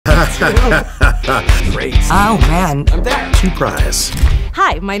Great. Oh, man. I'm there. Surprise.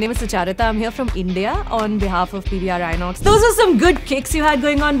 Hi, my name is Sucharita. I'm here from India on behalf of PVR INOX. Those are some good kicks you had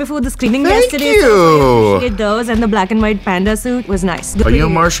going on before the screening yesterday. Thank you. So I appreciate those, and the black and white panda suit was nice. Are you a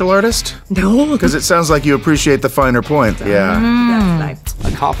martial artist? No. Because it sounds like you appreciate the finer point. Yeah. That's life.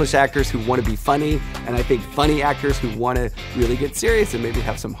 Accomplished actors who want to be funny, and I think funny actors who want to really get serious and maybe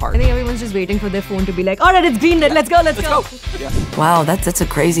have some heart. I think everyone's just waiting for their phone to be like, all right, it's green lit. Let's go. Let's go. Yeah. Wow, that's a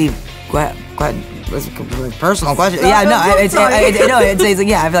crazy, personal question. Yeah, no, it's like,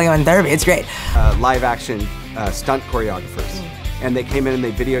 yeah, I feel like I'm in therapy. It's great. Live action stunt choreographers. And they came in and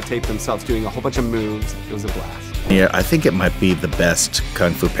they videotaped themselves doing a whole bunch of moves. It was a blast. Yeah, I think it might be the best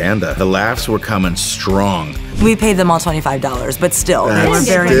Kung Fu Panda. The laughs were coming strong. We paid them all $25, but still, they were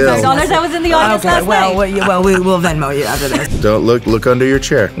very Still. $25. I was in the audience last night. Well, we'll Venmo you after this. Don't look under your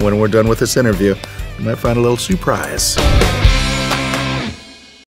chair. When we're done with this interview, you might find a little surprise.